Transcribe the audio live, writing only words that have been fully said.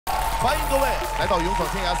欢迎各位来到勇闯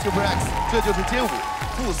天涯 Super X， 这就是街舞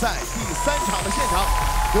复赛第3场的现场，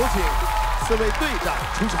有请4位队长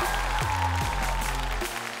出场。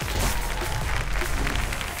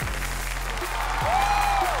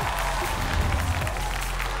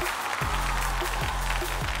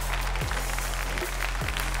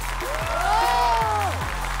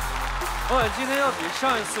今天要比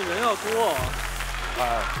上一次人要多，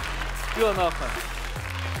热闹很。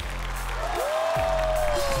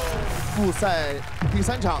复赛第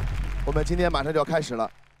3场，我们今天马上就要开始了。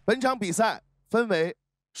本场比赛分为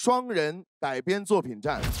双人改编作品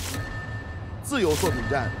战、自由作品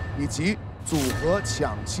战以及组合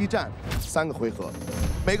抢七战3个回合，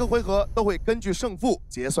每个回合都会根据胜负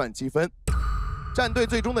结算积分，战队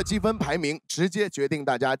最终的积分排名直接决定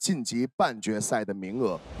大家晋级半决赛的名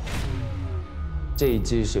额。这一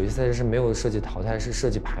季有些赛事是没有设计淘汰，是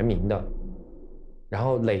设计排名的，然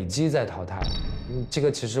后累积再淘汰，这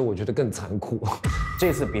个其实我觉得更残酷。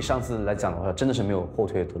这次比上次来讲的话，真的是没有后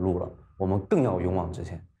退的路了，我们更要勇往直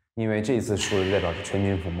前，因为这一次输了就代表着全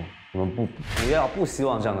军覆没，我们不希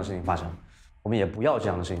望这样的事情发生，我们也不要这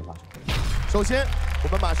样的事情发生。首先，我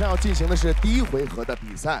们马上要进行的是第1回合的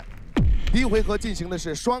比赛，第1回合进行的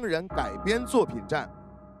是双人改编作品战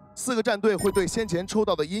，4个战队会对先前抽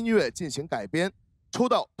到的音乐进行改编。抽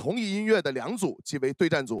到同一音乐的2组即为对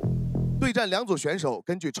战组，对战2组选手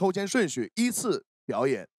根据抽签顺序依次表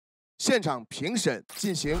演，现场评审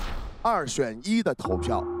进行2选1的投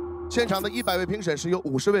票。现场的100位评审是由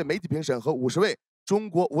50位媒体评审和50位中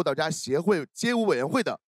国舞蹈家协会街舞委员会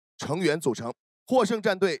的成员组成，获胜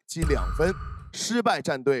战队积2分，失败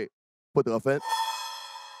战队不得分。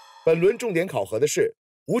本轮重点考核的是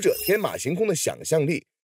舞者天马行空的想象力，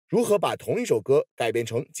如何把同一首歌改编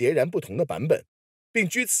成截然不同的版本，并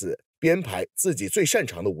据此编排自己最擅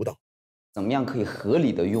长的舞蹈。怎么样可以合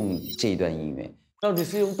理的用这一段音乐？到底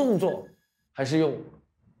是用动作，还是用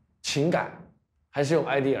情感，还是用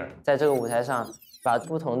idea？ 在这个舞台上，把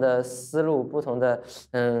不同的思路、不同的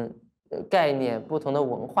概念、不同的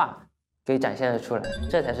文化给展现了出来，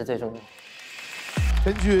这才是最重要的。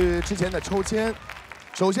根据之前的抽签，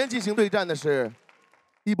首先进行对战的是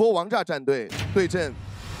一波王炸战队对阵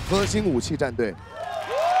核心武器战队。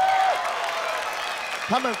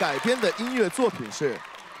他们改编的音乐作品是《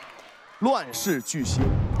乱世巨星》。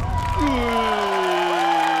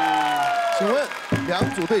请问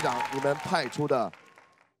2组队长，你们派出的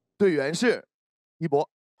队员是一博、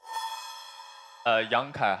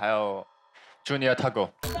杨凯还有 Junior Tago。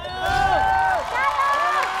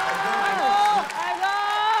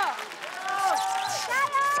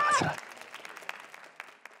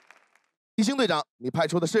一星队长，你派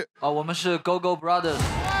出的是？我们是 Go Go Brothers。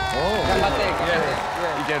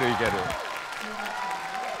いける。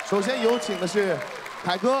首先有请的是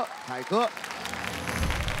凯哥。Let's go！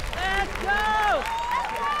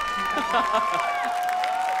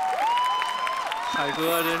 凯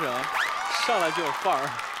哥真是上来就有范儿。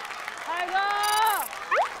凯哥！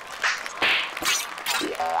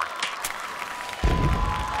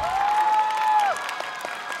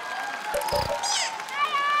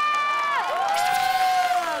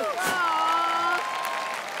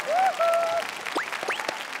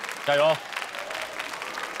加油！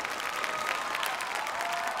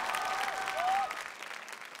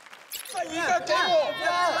一个给我！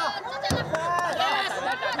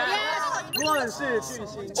乱世巨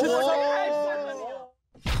星！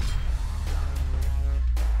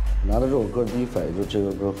拿到这首歌第一反应就这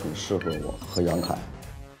个歌很适合我和杨凯。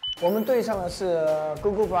我们对上的是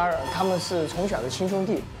Go Go Brothers， 他们是从小的亲兄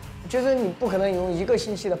弟，就是你不可能用1个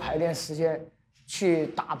星期的排练时间去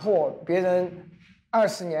打破别人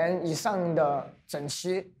20年以上的整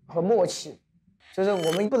齐和默契，就是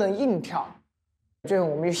我们不能硬跳。最后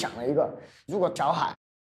我们又想了一个，如果小海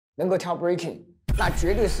能够跳 breaking， 那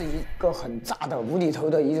绝对是一个很炸的无厘头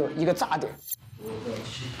的一个炸点。是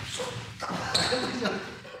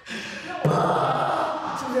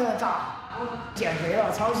不是炸？减肥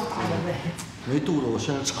了，超级大减肥。没肚子，我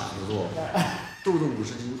现在铲着做，肚子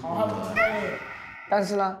50斤。但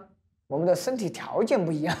是呢，我们的身体条件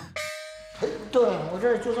不一样。对，我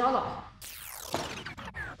这是做家长。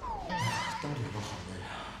身体不好累呀。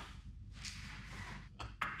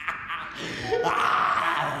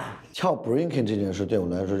跳 breaking 这件事对我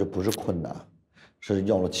来说就不是困难，是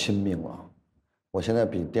要了亲命了。我现在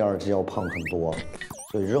比第2季要胖很多，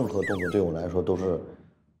所以任何动作对我来说都是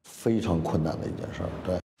非常困难的一件事。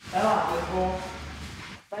对。来吧，刘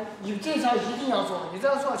峰，你这招一定要做，你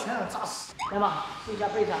这样做全场炸死。来吧，试一下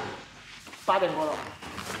背上，8点过了。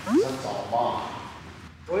很早嘛。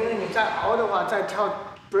我以为你再熬的话，再跳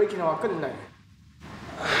breaking 的话更累。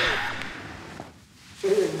所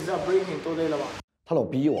以你知道 breaking 多累了吧？他老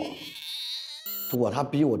逼我，他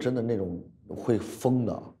逼我真的那种会疯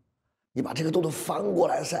的。你把这个动作翻过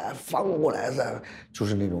来噻，翻过来噻，就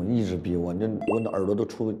是那种一直逼我，我的耳朵都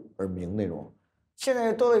出耳鸣那种。现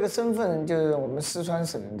在多了一个身份，就是我们四川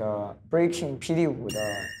省的 breaking 霹雳舞的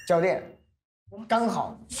教练。刚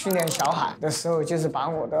好训练小海的时候，就是把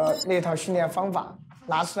我的那套训练方法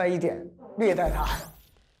拿出来一点，虐待他。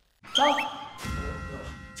走，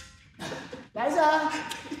来噻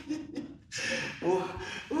！5、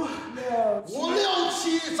6、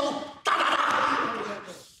7，走！哒哒哒！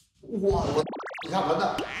哇，我几下盆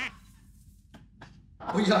的，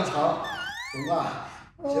不一样长，怎么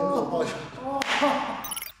办？节目组报销。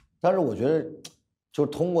但是我觉得，就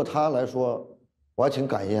通过他来说，我还挺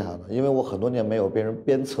感谢他的，因为我很多年没有被人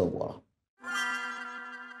鞭策过了。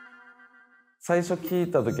最初聞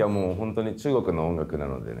いた時はもう本当に中国の音楽な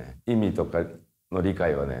のでね、意味とかの理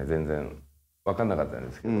解はね全然分かんなかったん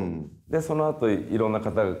ですけど、でその後いろんな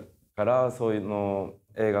方からそういうの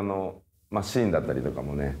映画のシーンだったりとか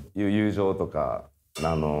もね、友情とか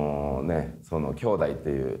ね、その兄弟って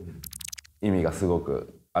いう意味がすご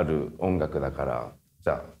くある音楽だから、じ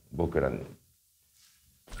ゃあ僕らに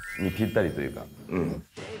ぴったりというか。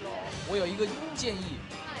我有一个建议，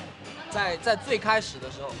在最开始的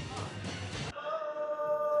时候。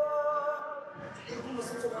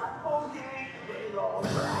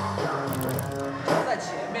在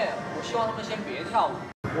前面，我希望他们先别跳舞。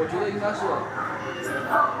我觉得应该是，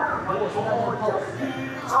如果说他们跳舞，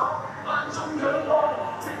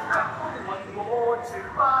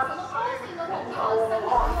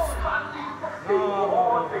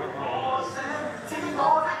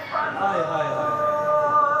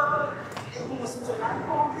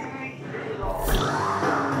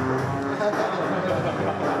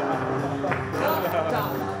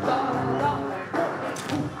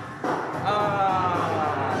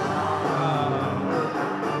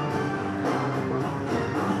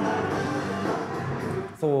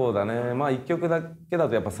そうだね、1曲だけだ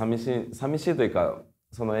とやっぱ寂しいというか、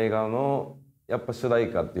その映画のやっぱ主題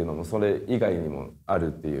歌っていうのもそれ以外にもあ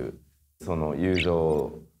るっていう、その友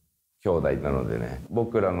情兄弟なのでね、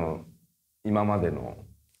僕らの今までの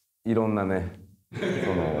いろんなね、そ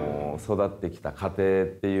の育ってきた過程っ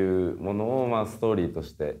ていうものをストーリーと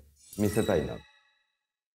して見せたいな。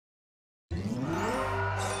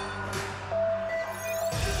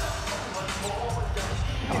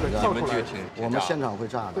我们现场会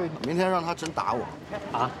炸的，明天让他真打我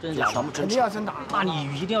啊！真的假的？肯定要真打，那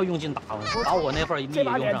你一定要用劲打我，打我那份你也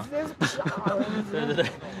用上。对。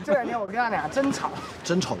这2年我跟他俩真吵，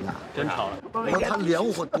真吵架，真吵了。他连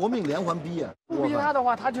我夺命连环逼啊！不逼他的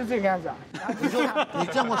话，他就这个样子。你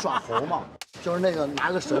见过耍猴吗？就是那个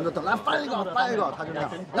拿个绳子等来翻一个，他就这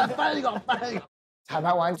样，来翻一个。彩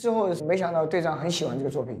排完之后，没想到队长很喜欢这个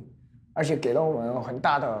作品，而且给了我们很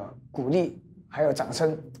大的鼓励。还有掌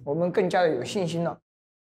声，我们更加的有信心了。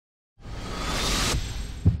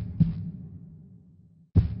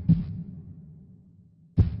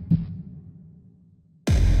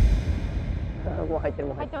我入ってる。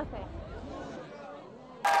ど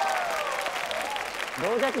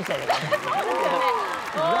うだってきたよ。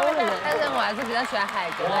但是我还是比较喜欢海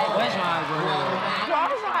哥的。我也喜欢海哥那个。主要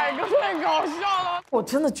是海哥太搞笑了，我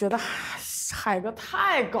真的觉得海哥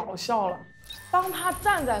太搞笑了。当他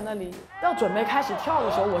站在那里要准备开始跳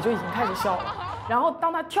的时候，我就已经开始笑了。然后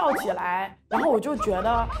当他跳起来，然后我就觉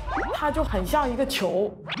得他就很像一个球，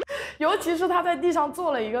尤其是他在地上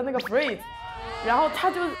做了一个那个 freeze， 然后他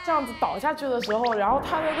就这样子倒下去的时候，然后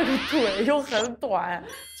他的那个腿又很短，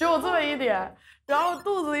只有这么一点，然后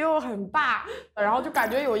肚子又很大，然后就感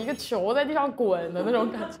觉有一个球在地上滚的那种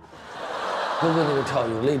感觉。哥哥那个跳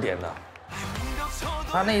有泪点的，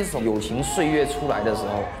他那一首《友情岁月》出来的时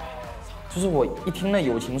候。就是我一听了《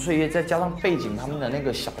友情岁月》，再加上背景他们的那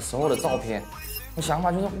个小时候的照片，我想法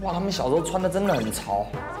就是哇，他们小时候穿的真的很潮，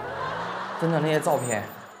真的那些照片，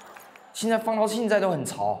现在放到现在都很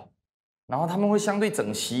潮。然后他们会相对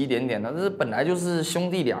整齐一点点的，这是本来就是兄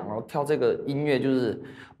弟俩，然后跳这个音乐就是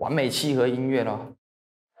完美契合音乐了。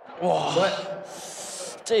哇，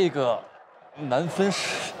这个难分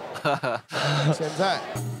是。现在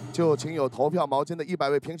就请有投票毛巾的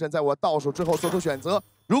100位评审在我倒数之后做出选择。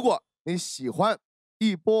如果你喜欢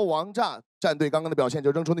一波王炸战队刚刚的表现，就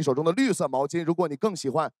扔出你手中的绿色毛巾；如果你更喜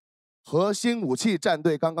欢核心武器战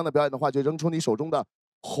队刚刚的表演的话，就扔出你手中的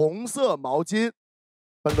红色毛巾。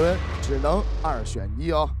本轮只能2选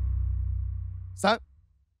1哦。3、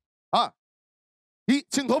2、1，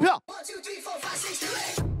请投票。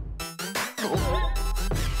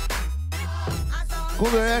工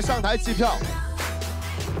作人员上台计票。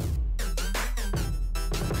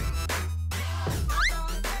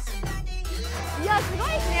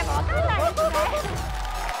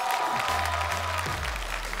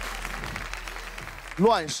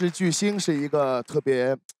乱世巨星是一个特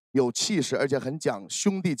别有气势，而且很讲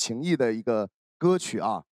兄弟情谊的一个歌曲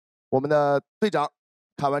啊。我们的队长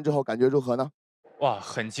看完之后感觉如何呢？哇，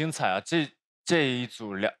很精彩啊！这一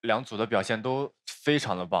组两组的表现都非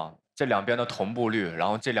常的棒，这两边的同步率，然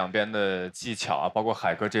后这两边的技巧啊，包括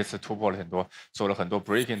海哥这次突破了很多，做了很多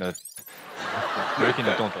breaking 的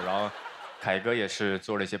动作，然后凯哥也是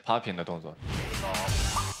做了一些 popping 的动作。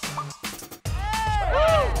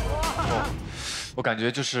我感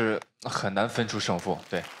觉就是很难分出胜负。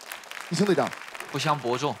对，一星队长，互相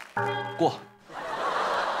伯仲，过。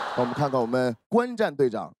我们看看我们观战队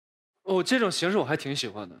长。哦，这种形式我还挺喜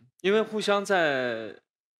欢的，因为互相在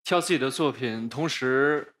跳自己的作品，同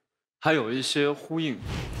时还有一些呼应。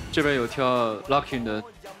这边有跳 locking 的，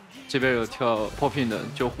这边有跳 popping 的，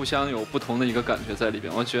就互相有不同的一个感觉在里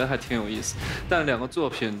边，我觉得还挺有意思。但两个作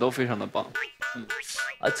品都非常的棒。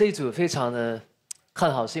这一组非常的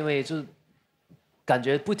看好，是因为就是感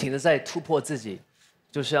觉不停的在突破自己，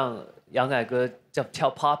就像杨凯哥叫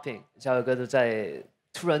跳 popping， 小海哥都在。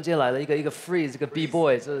突然间来了一个 freeze， 这个 B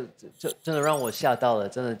boy， 这真的让我吓到了，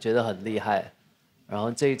真的觉得很厉害。然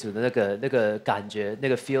后这一组的那个感觉，那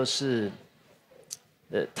个 feel 是，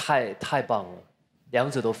太棒了，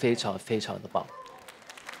两者都非常的棒。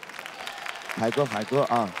海哥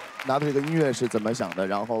啊，拿到这个音乐是怎么想的？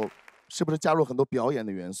然后是不是加入很多表演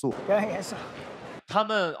的元素？表演元素。他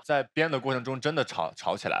们在编的过程中真的吵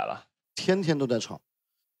起来了，天天都在吵，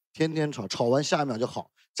天天吵，吵完下一秒就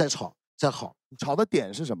好，再吵。再好，吵的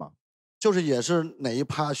点是什么？就是也是哪一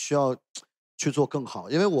趴需要去做更好，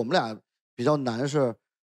因为我们俩比较难是，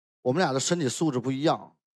我们俩的身体素质不一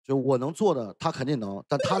样，就我能做的他肯定能，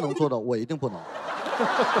但他能做的我一定不能。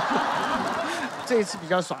这一次比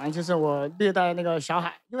较爽，就是我虐待那个小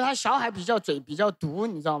海，因为他小海嘴比较毒，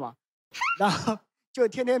你知道吗？然后就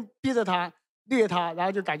天天逼着他虐他，然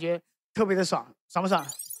后就感觉特别的爽，爽不爽？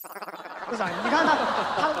不爽。你看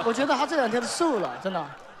他，我觉得他这2天都瘦了，真的。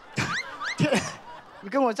你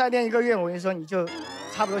跟我再练1个月，我跟你说，你就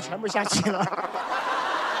差不多全部下去了。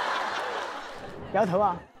摇头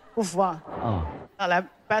啊，不服啊？来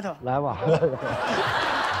battle， 来吧。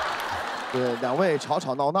对，两位吵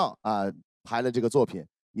闹啊，排了这个作品，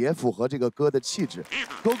也符合这个歌的气质。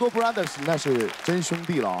Go Brothers 那是真兄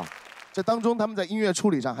弟了啊！这当中他们在音乐处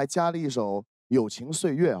理上还加了一首《友情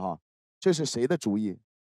岁月》哈，这是谁的主意？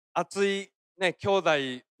熱いね兄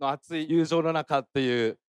弟の熱い友情の中ってい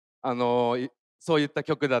う。そういった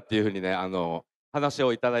曲だっていうふうにね話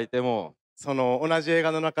をいただいてもその同じ映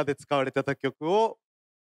画の中で使われてた曲を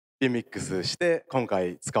リミックスして今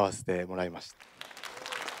回使わせてもらいました、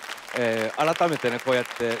改めてねこうやっ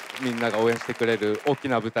てみんなが応援してくれる大き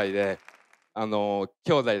な舞台で兄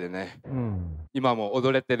弟でね、今も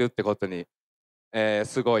踊れてるってことに、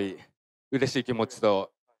すごい嬉しい気持ち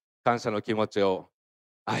と感謝の気持ちを、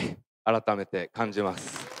はい、改めて感じま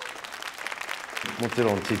す。もち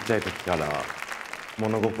ろんちっちゃい時から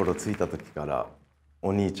物心ついた時から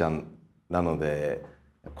お兄ちゃんなので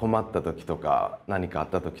困った時とか何かあっ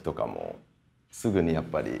た時とかもすぐにやっ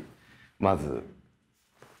ぱりまず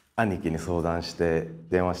兄貴に相談して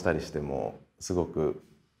電話したりしてもすごく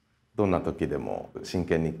どんな時でも真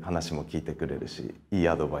剣に話も聞いてくれるしいい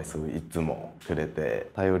アドバイスをいつもくれて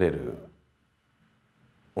頼れる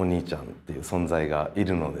お兄ちゃんっていう存在がい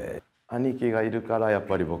るので兄貴がいるからやっ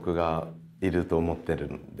ぱり僕がいると思ってる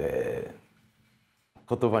んで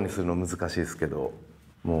言葉にするの難しいですけど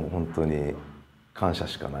もう本当に感謝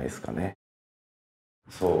しかないですかね。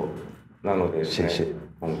そうなので、ね、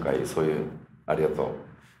今回そういうありがとう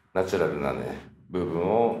ナチュラルなね部分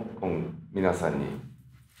を皆さんに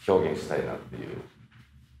表現したいなっていう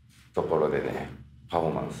ところでねパフォ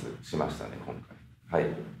ーマンスしましたね今回。はい。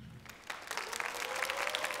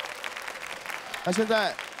那现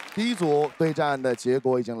在第一组对战的结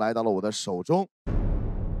果已经来到了我的手中。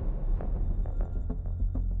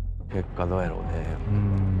結果どうやろうね。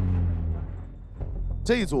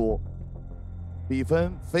这一组比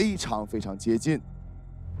分非常接近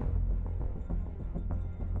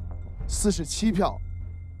，47票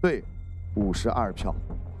对52票。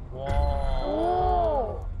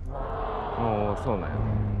哦，そうなんや。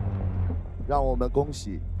让我们恭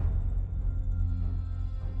喜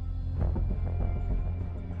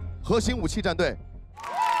核心武器战队。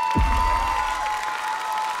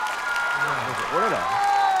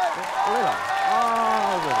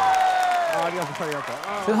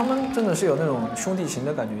其实他们真的是有那种兄弟情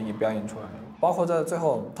的感觉也表演出来了，包括在最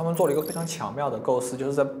后，他们做了一个非常巧妙的构思，就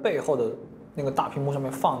是在背后的那个大屏幕上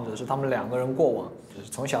面放着是他们2个人过往，就是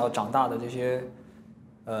从小长大的这些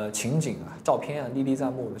情景啊、照片啊历历在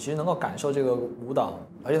目的，其实能够感受这个舞蹈，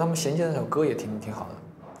而且他们衔接的那首歌也挺好的。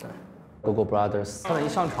对 ，Go Go Brothers， 他们一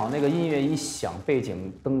上场，那个音乐一响，背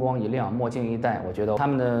景灯光一亮，墨镜一戴，我觉得他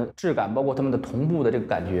们的质感，包括他们的同步的这个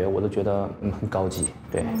感觉，我都觉得很高级。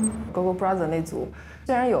对，Go Go Brothers 那组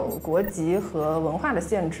虽然有国籍和文化的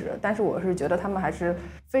限制，但是我是觉得他们还是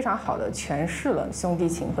非常好的诠释了兄弟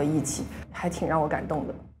情和义气，还挺让我感动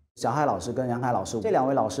的。小海老师跟杨海老师这两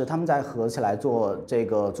位老师，他们在合起来做这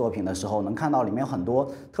个作品的时候，能看到里面有很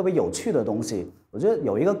多特别有趣的东西。我觉得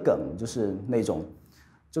有一个梗就是那种，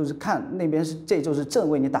就是看那边这就是朕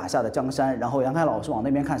为你打下的江山，然后杨海老师往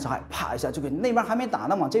那边看，小海啪一下就给那边还没打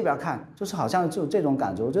呢，往这边看，就是好像就这种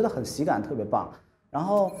感觉，我觉得很喜感，特别棒。然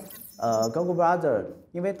后Go Go Brother，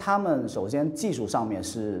 因为他们首先技术上面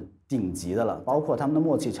是顶级的了，包括他们的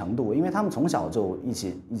默契程度，因为他们从小就一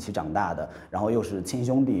起长大的，然后又是亲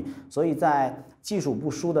兄弟，所以在技术不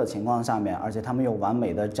输的情况下面，而且他们又完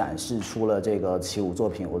美的展示出了这个起舞作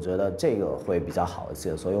品，我觉得这个会比较好一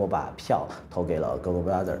些，所以我把票投给了 Go Go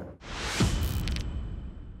Brother。